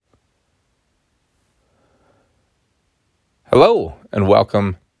Hello, and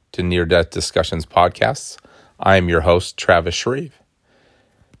welcome to Near Death Discussions podcasts. I am your host, Travis Shreve.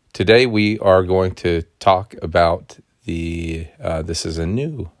 Today we are going to talk about this is a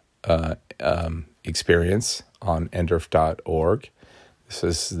new experience on endorf.org. This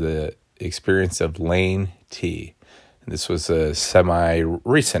is the experience of Lain T. And this was a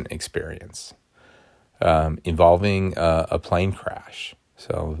semi-recent experience involving a plane crash.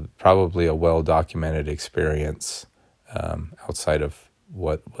 So probably a well-documented experience outside of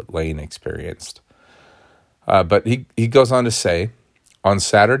what Lain experienced. But he goes on to say, on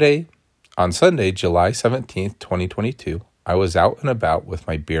Sunday, July 17th, 2022, I was out and about with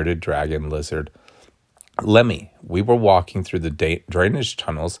my bearded dragon lizard, Lemmy. We were walking through the drainage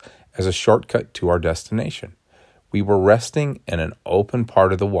tunnels as a shortcut to our destination. We were resting in an open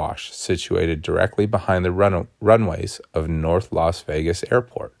part of the wash situated directly behind the runways of North Las Vegas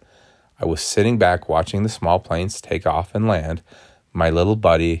Airport. I was sitting back watching the small planes take off and land. My little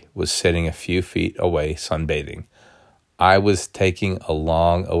buddy was sitting a few feet away sunbathing. I was taking a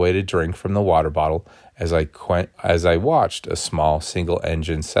long-awaited drink from the water bottle as I watched a small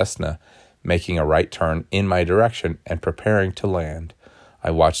single-engine Cessna making a right turn in my direction and preparing to land.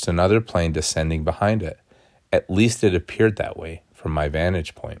 I watched another plane descending behind it. At least it appeared that way from my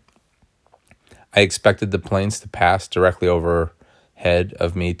vantage point. I expected the planes to pass directly overhead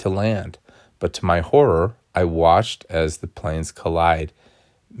of me to land, but to my horror, I watched as the planes collide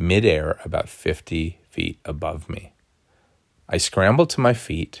midair about 50 feet above me. I scrambled to my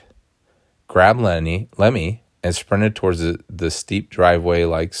feet, grabbed Lemmy, and sprinted towards the steep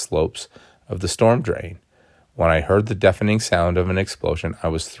driveway-like slopes of the storm drain. When I heard the deafening sound of an explosion, I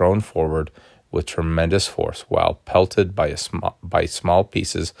was thrown forward with tremendous force while pelted by small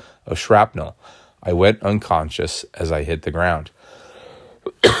pieces of shrapnel. I went unconscious as I hit the ground.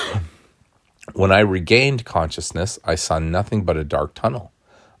 When I regained consciousness, I saw nothing but a dark tunnel.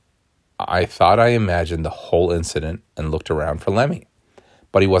 I thought I imagined the whole incident and looked around for Lemmy,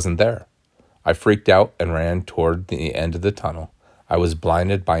 but he wasn't there. I freaked out and ran toward the end of the tunnel. I was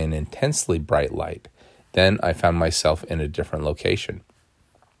blinded by an intensely bright light. Then I found myself in a different location.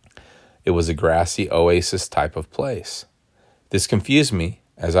 It was a grassy oasis type of place. This confused me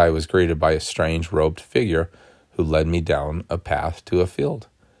as I was greeted by a strange robed figure who led me down a path to a field.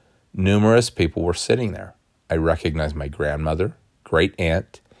 Numerous people were sitting there. I recognized my grandmother, great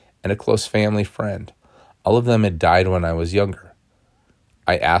aunt, and a close family friend. All of them had died when I was younger.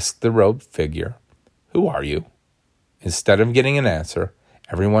 I asked the robed figure, "Who are you?" Instead of getting an answer,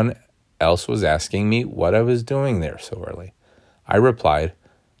 everyone else was asking me what I was doing there so early. I replied,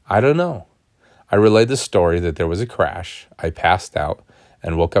 "I don't know." I relayed the story that there was a crash. I passed out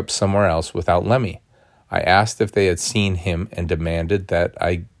and woke up somewhere else without Lemmy. I asked if they had seen him and demanded that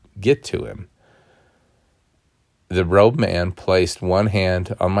I get to him. The robed man placed one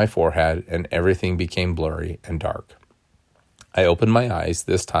hand on my forehead and everything became blurry and dark. I opened my eyes.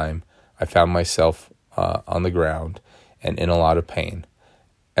 This time, I found myself on the ground and in a lot of pain.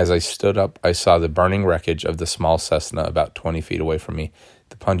 As I stood up, I saw the burning wreckage of the small Cessna about 20 feet away from me.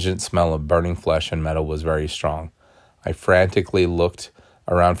 The pungent smell of burning flesh and metal was very strong. I frantically looked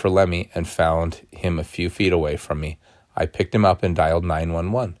around for Lemmy and found him a few feet away from me. I picked him up and dialed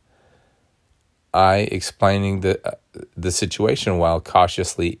 911. I explaining the situation while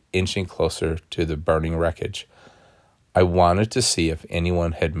cautiously inching closer to the burning wreckage. I wanted to see if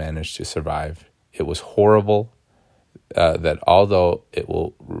anyone had managed to survive. It was horrible that although it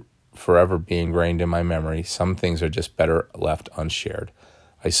will forever be ingrained in my memory, some things are just better left unshared.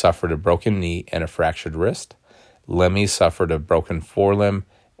 I suffered a broken knee and a fractured wrist. Lemmy suffered a broken forelimb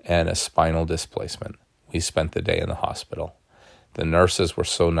and a spinal displacement. We spent the day in the hospital. The nurses were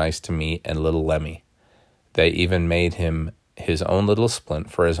so nice to me and little Lemmy. They even made him his own little splint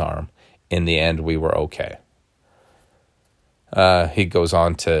for his arm. In the end, we were okay. He goes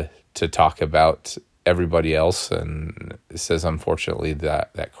on to talk about everybody else, and it says, unfortunately,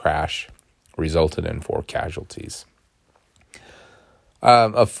 that crash resulted in 4 casualties.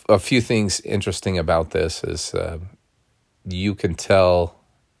 A few things interesting about this is you can tell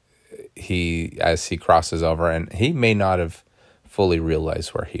as he crosses over, and he may not have fully realized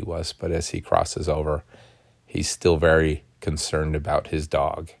where he was, but as he crosses over, he's still very concerned about his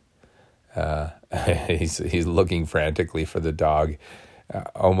dog. He's looking frantically for the dog,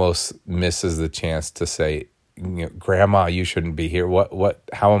 almost misses the chance to say, "Grandma, you shouldn't be here.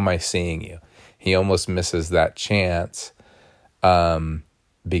 How am I seeing you?" He almost misses that chance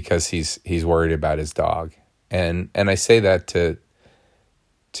because he's worried about his dog. And I say that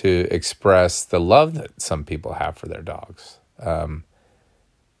to express the love that some people have for their dogs.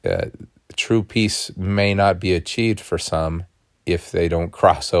 true peace may not be achieved for some if they don't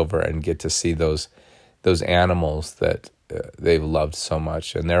cross over and get to see those animals that they've loved so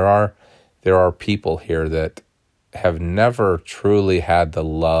much. And there are people here that have never truly had the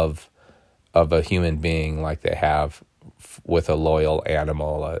love of a human being like they have with a loyal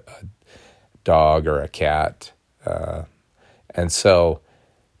animal, a dog or a cat. And so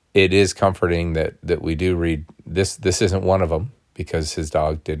it is comforting that we do read this. This isn't one of them because his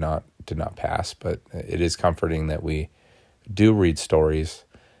dog did not pass, but it is comforting that we do read stories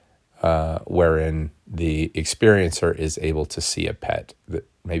wherein the experiencer is able to see a pet that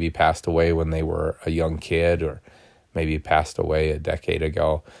maybe passed away when they were a young kid or maybe passed away a decade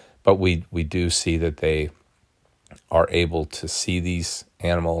ago. But we do see that they are able to see these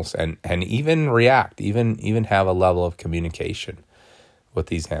animals and even react, even have a level of communication with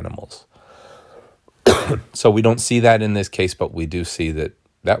these animals. So we don't see that in this case, but we do see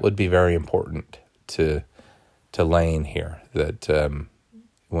that would be very important to Lain here, that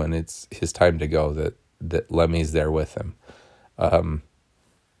when it's his time to go, that Lemmy's there with him. And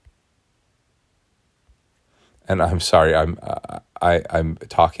I'm sorry, I'm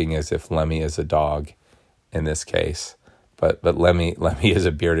talking as if Lemmy is a dog in this case, but Lemmy is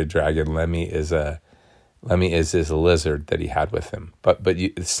a bearded dragon. Lemmy is his lizard that he had with him. But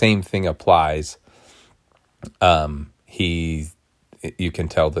the same thing applies. You can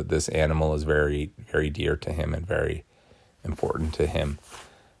tell that this animal is very, very dear to him and very important to him,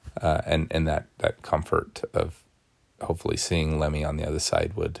 and that comfort of hopefully seeing Lemmy on the other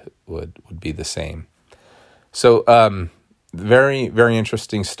side would be the same. So, very, very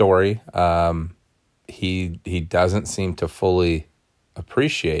interesting story. He doesn't seem to fully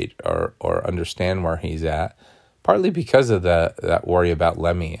appreciate or understand where he's at, partly because of that worry about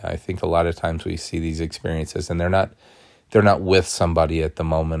Lemmy. I think a lot of times we see these experiences and they're not with somebody at the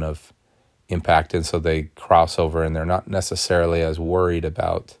moment of impact, and so they cross over and they're not necessarily as worried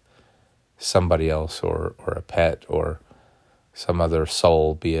about somebody else or a pet or some other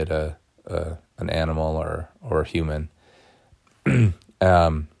soul, be it an animal or a human.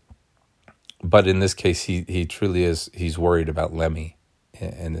 But in this case, he truly is, he's worried about Lemmy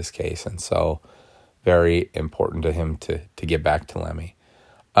in this case. And so very important to him to get back to Lemmy.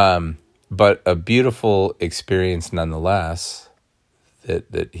 But a beautiful experience nonetheless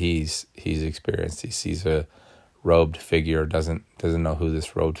that he's experienced. He sees a robed figure, doesn't know who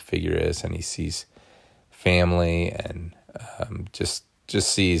this robed figure is, and he sees family and just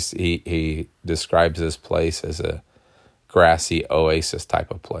sees, he describes this place as a grassy oasis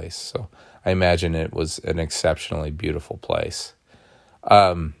type of place. So I imagine it was an exceptionally beautiful place.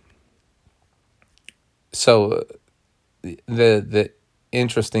 So the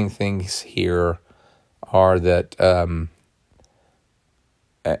interesting things here are that,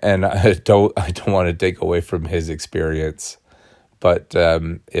 and I don't want to take away from his experience, but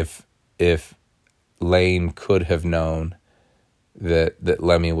if Lain could have known that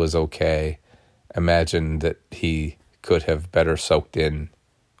Lemmy was okay, imagine that he could have better soaked in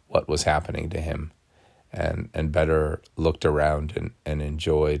what was happening to him and better looked around and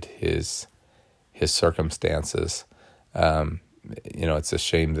enjoyed his circumstances. It's a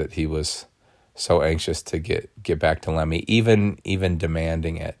shame that he was so anxious to get back to Lemmy, even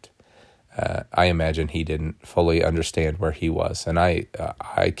demanding it. I imagine he didn't fully understand where he was, and I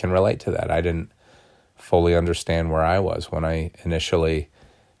can relate to that. I didn't fully understand where I was when I initially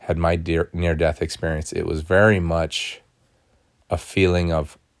had my near-death experience. It was very much a feeling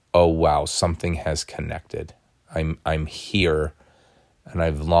of, oh wow, something has connected. I'm here, and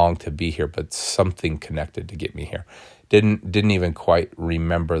I've longed to be here, but something connected to get me here. Didn't even quite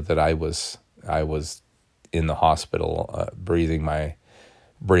remember that I was in the hospital, breathing my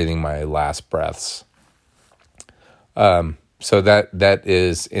last breaths. So that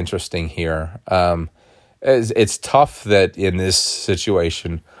is interesting here. It's tough that in this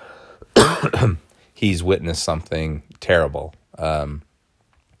situation he's witnessed something terrible.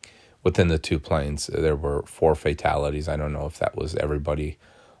 Within the two planes, there were 4 fatalities. I don't know if that was everybody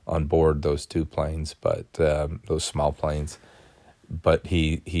on board those 2 planes, but those small planes. But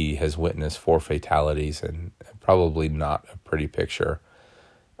he has witnessed 4 fatalities, and probably not a pretty picture.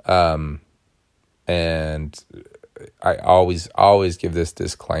 And I always give this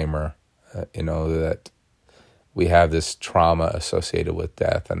disclaimer, that we have this trauma associated with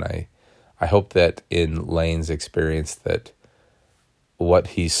death, and I hope that in Lain's experience that what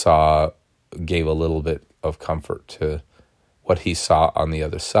he saw gave a little bit of comfort to what he saw on the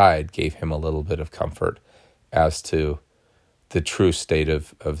other side, gave him a little bit of comfort as to the true state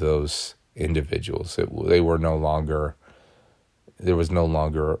of those individuals. They were no longer there was no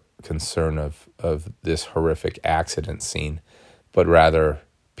longer concern of this horrific accident scene, but rather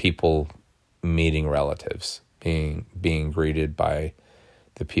people meeting relatives, being greeted by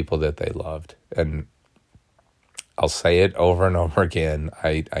the people that they loved. And I'll say it over and over again.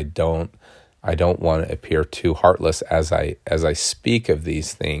 I don't want to appear too heartless as I speak of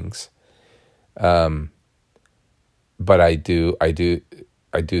these things. But I do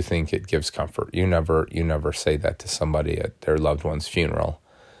think it gives comfort. You never say that to somebody at their loved one's funeral.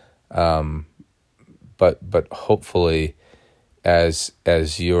 But hopefully, as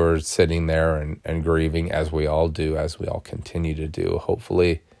you're sitting there and grieving, as we all do, as we all continue to do,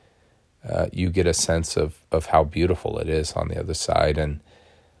 hopefully you get a sense of how beautiful it is on the other side, and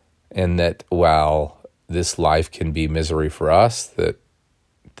that while this life can be misery for us, that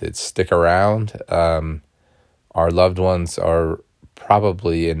stick around, our loved ones are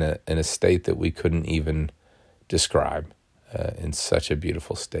probably in a state that we couldn't even describe, in such a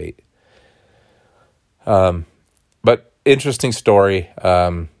beautiful state. But interesting story.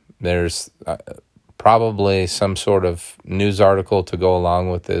 There's probably some sort of news article to go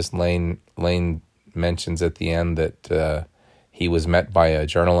along with this. Lain mentions at the end that he was met by a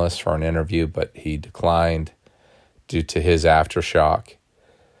journalist for an interview, but he declined due to his aftershock.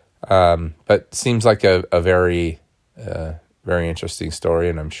 But seems like a very very interesting story,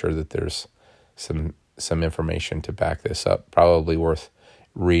 and I'm sure that there's some information to back this up. Probably worth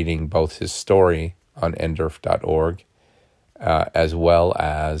reading both his story on ndurf.org, as well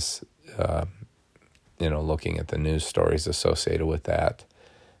as looking at the news stories associated with that,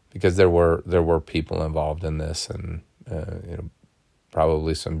 because there were people involved in this, and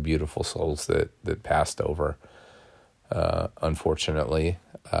probably some beautiful souls that passed over, unfortunately,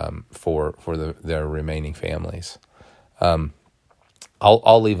 for their remaining families.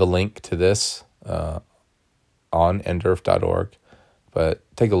 I'll leave a link to this on ndurf.org, but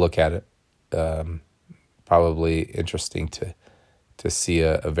take a look at it. Probably interesting to see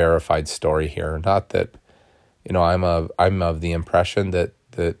a verified story here. Not that, I'm of the impression that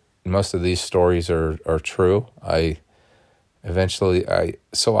most of these stories are true. I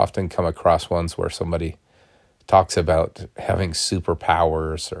so often come across ones where somebody talks about having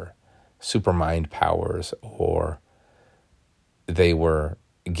superpowers or supermind powers, or they were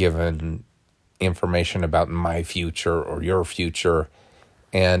given information about my future or your future.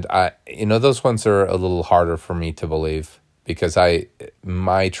 And those ones are a little harder for me to believe, because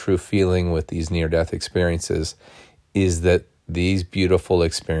my true feeling with these near-death experiences is that these beautiful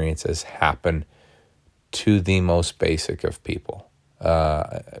experiences happen to the most basic of people.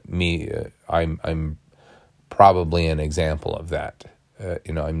 I'm probably an example of that.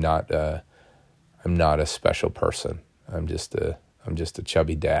 I'm not a special person. I'm just a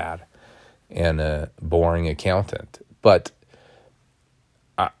chubby dad and a boring accountant. But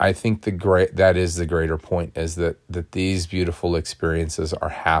I think that is the greater point, is that these beautiful experiences are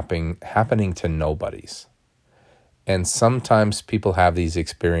happening to nobodies. And sometimes people have these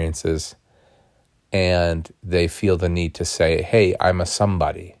experiences and they feel the need to say, hey, I'm a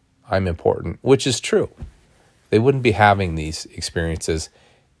somebody, I'm important, which is true. They wouldn't be having these experiences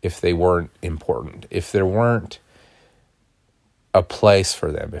if they weren't important, if there weren't a place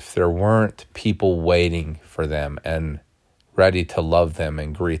for them, if there weren't people waiting for them and ready to love them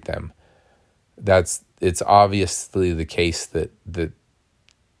and greet them. It's obviously the case that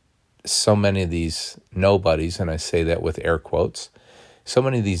so many of these nobodies, and I say that with air quotes, so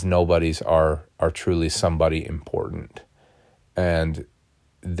many of these nobodies are truly somebody important. And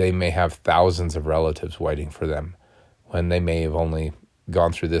they may have thousands of relatives waiting for them, when they may have only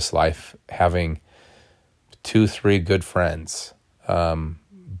gone through this life having 2-3 good friends.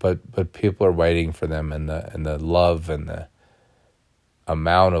 But people are waiting for them, and the love and the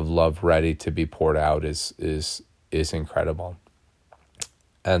amount of love ready to be poured out is incredible.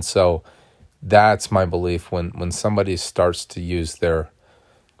 And so that's my belief. When somebody starts to use their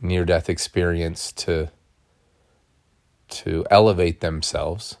near-death experience to elevate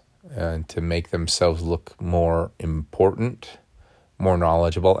themselves and to make themselves look more important, more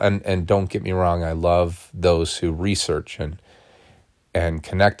knowledgeable. And don't get me wrong, I love those who research and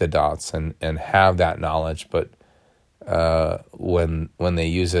connect the dots and have that knowledge. But when they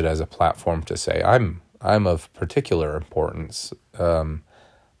use it as a platform to say, I'm of particular importance,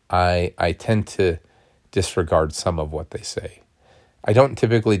 I tend to disregard some of what they say. I don't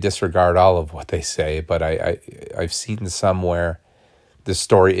typically disregard all of what they say, but I've seen somewhere the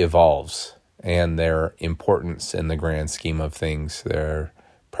story evolves and their importance in the grand scheme of things, their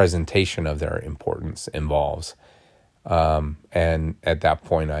presentation of their importance evolves. And at that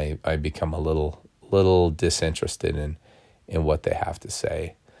point, I become a little disinterested in what they have to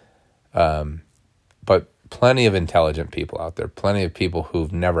say. But plenty of intelligent people out there, plenty of people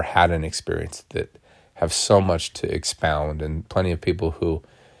who've never had an experience that have so much to expound, and plenty of people who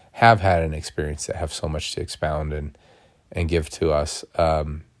have had an experience that have so much to expound and give to us.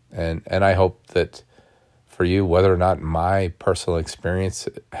 And I hope that for you, whether or not my personal experience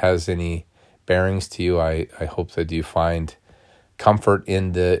has any bearings to you, I hope that you find comfort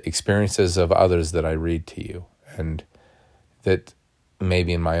in the experiences of others that I read to you, and that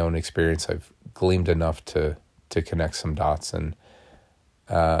maybe in my own experience I've gleaned enough to connect some dots and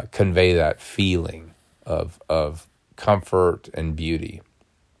convey that feeling of comfort and beauty.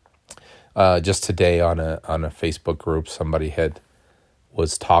 Just today on a Facebook group, somebody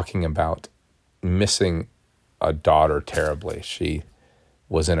was talking about missing a daughter terribly. She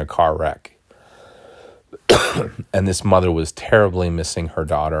was in a car wreck, and this mother was terribly missing her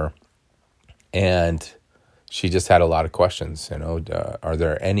daughter, and she just had a lot of questions. Are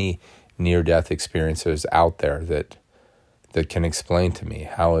there any near-death experiences out there that can explain to me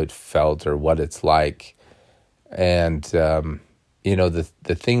how it felt or what it's like? And the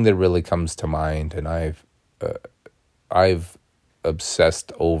thing that really comes to mind, and I've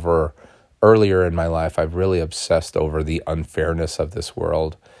obsessed over earlier in my life, I've really obsessed over the unfairness of this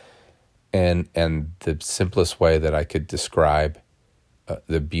world, and the simplest way that I could describe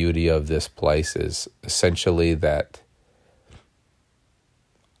the beauty of this place is essentially that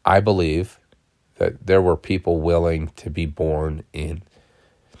I believe that there were people willing to be born in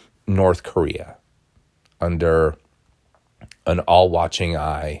North Korea under an all-watching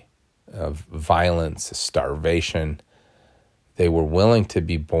eye of violence, starvation. They were willing to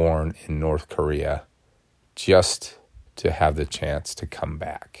be born in North Korea just to have the chance to come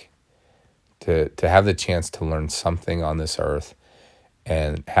back, to have the chance to learn something on this earth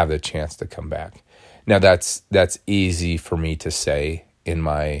and have the chance to come back. Now, that's easy for me to say in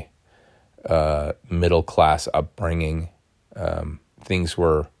my middle-class upbringing. Things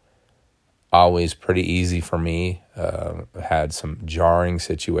were always pretty easy for me. Had some jarring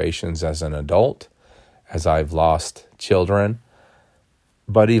situations as an adult, as I've lost children.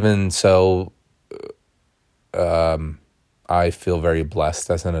 But even so, I feel very blessed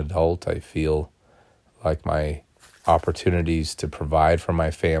as an adult. I feel like my opportunities to provide for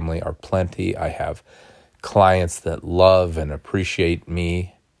my family are plenty. I have clients that love and appreciate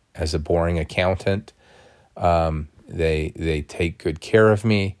me as a boring accountant. They take good care of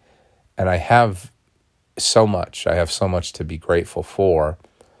me, and I have so much. I have so much to be grateful for.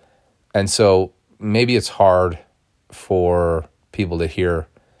 And so maybe it's hard for people to hear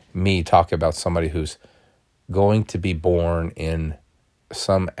me talk about somebody who's going to be born in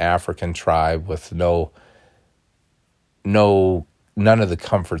some African tribe with none of the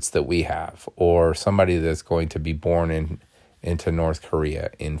comforts that we have, or somebody that's going to be born into North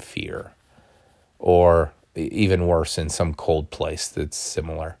Korea in fear, or even worse, in some cold place that's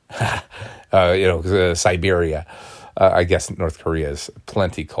similar. Siberia. I guess North Korea is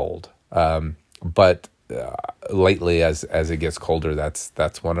plenty cold. But lately, as it gets colder,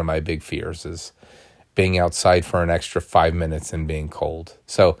 that's one of my big fears, is being outside for an extra 5 minutes and being cold.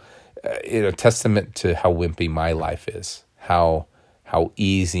 So, testament to how wimpy my life is, how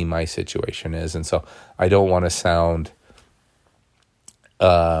easy my situation is. And so I don't want to sound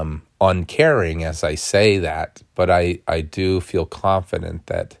uncaring as I say that, but I do feel confident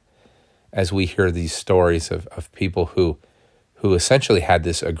that as we hear these stories of people who essentially had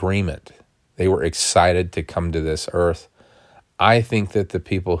this agreement, they were excited to come to this earth. I think that the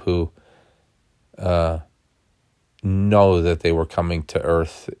people who know that they were coming to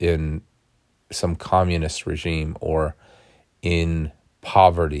earth in some communist regime, or in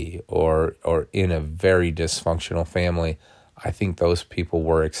poverty, or in a very dysfunctional family, I think those people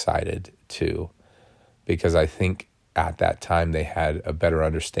were excited too, because I think at that time they had a better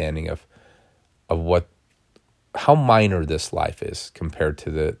understanding of how minor this life is compared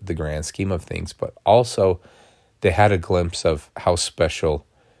to the grand scheme of things, but also they had a glimpse of how special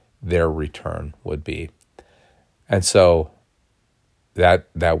their return would be. And so those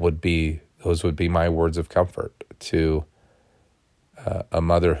would be my words of comfort to a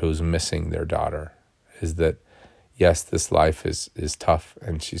mother who's missing their daughter, is that yes, this life is tough,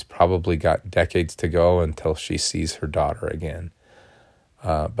 and she's probably got decades to go until she sees her daughter again.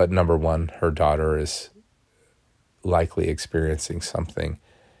 But number one, her daughter is likely experiencing something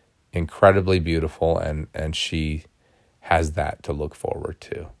incredibly beautiful, and she has that to look forward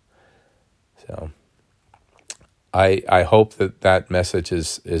to. So I hope that message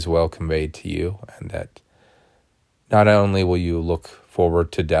is well conveyed to you, and that not only will you look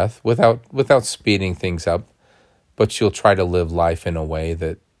forward to death without speeding things up, but you'll try to live life in a way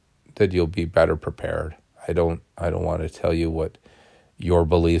that you'll be better prepared. I don't want to tell you what your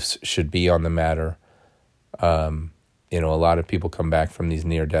beliefs should be on the matter. A lot of people come back from these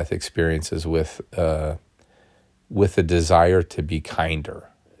near-death experiences with a desire to be kinder,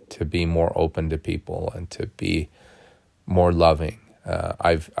 to be more open to people, and to be more loving.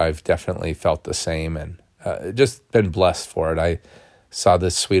 I've definitely felt the same, and just been blessed for it. I saw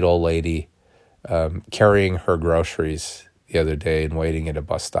this sweet old lady carrying her groceries the other day and waiting at a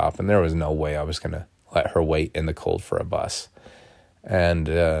bus stop, and there was no way I was going to let her wait in the cold for a bus. And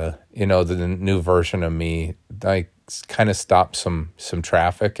the new version of me, I kind of stopped some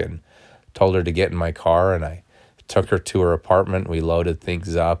traffic and told her to get in my car, and I took her to her apartment. We loaded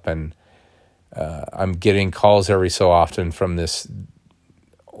things up, and I'm getting calls every so often from this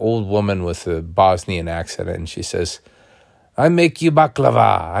old woman with a Bosnian accent, and she says, "I make you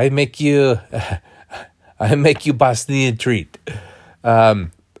baklava. I make you Bosnian treat."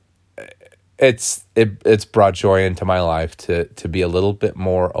 It's brought joy into my life to be a little bit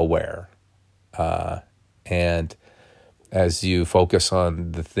more aware, and as you focus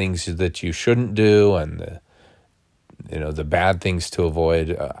on the things that you shouldn't do and the bad things to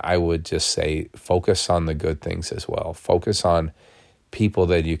avoid, I would just say focus on the good things as well. Focus on people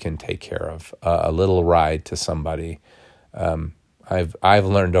that you can take care of. A little ride to somebody. I've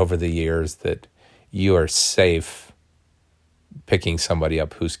learned over the years that you are safe picking somebody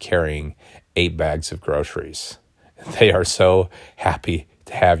up who's carrying 8 bags of groceries. They are so happy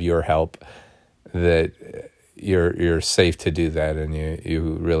to have your help that you're safe to do that, and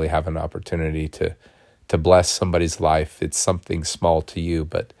you really have an opportunity to bless somebody's life. It's something small to you,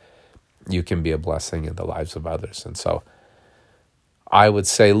 but you can be a blessing in the lives of others. And so I would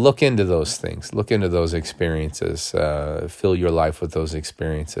say look into those things, look into those experiences, fill your life with those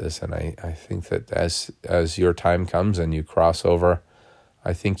experiences. And I think that as your time comes and you cross over,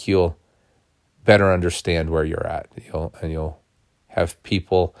 I think you'll better understand where you're at. You'll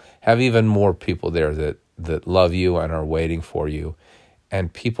have even more people there that love you and are waiting for you,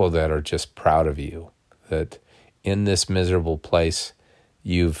 and people that are just proud of you, that in this miserable place,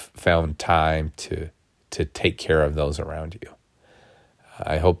 you've found time to take care of those around you.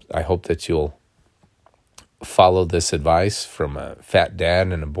 I hope that you'll follow this advice from a fat dad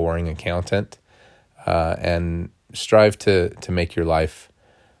and a boring accountant, and strive to make your life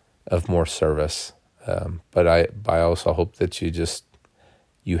of more service. But I also hope that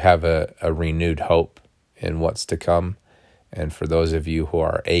you have a renewed hope in what's to come. And for those of you who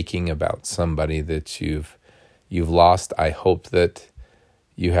are aching about somebody that you've lost, I hope that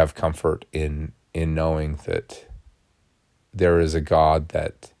you have comfort in knowing that there is a God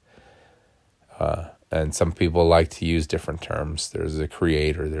that, and some people like to use different terms. There's a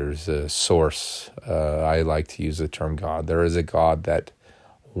creator, there's a source. I like to use the term God. There is a God that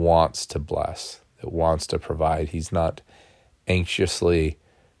wants to bless, that wants to provide. He's not anxiously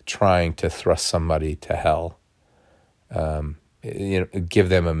trying to thrust somebody to hell. Give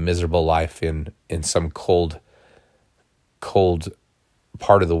them a miserable life in some cold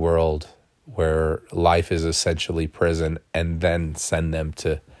part of the world where life is essentially prison, and then send them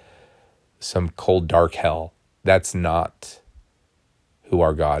to some cold, dark hell. That's not who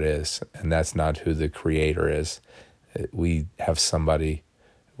our God is, and that's not who the Creator is. We have somebody,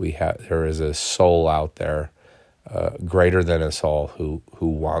 there is a soul out there, greater than us all, who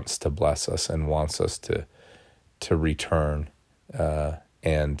wants to bless us and wants us to return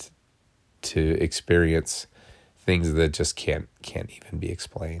and to experience things that just can't even be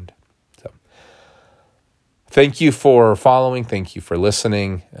explained. So, thank you for following. Thank you for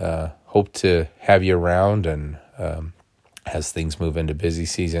listening. Hope to have you around, and as things move into busy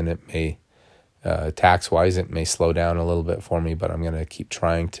season, it may tax-wise, it may slow down a little bit for me, but I'm going to keep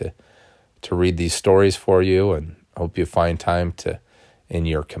trying to read these stories for you, and hope you find time in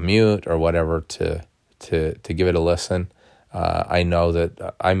your commute or whatever to give it a listen. I know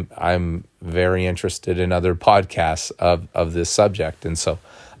that I'm very interested in other podcasts of this subject, and so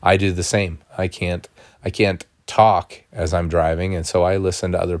I do the same. I can't talk as I'm driving, and so I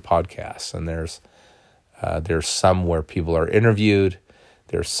listen to other podcasts. And there's some where people are interviewed.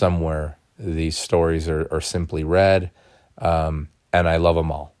 There's some where these stories are simply read, and I love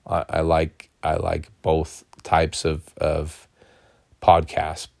them all. I like both types of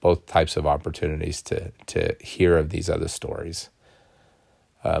podcasts, both types of opportunities to hear of these other stories.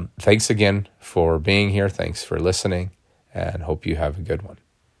 Thanks again for being here. Thanks for listening, and hope you have a good one.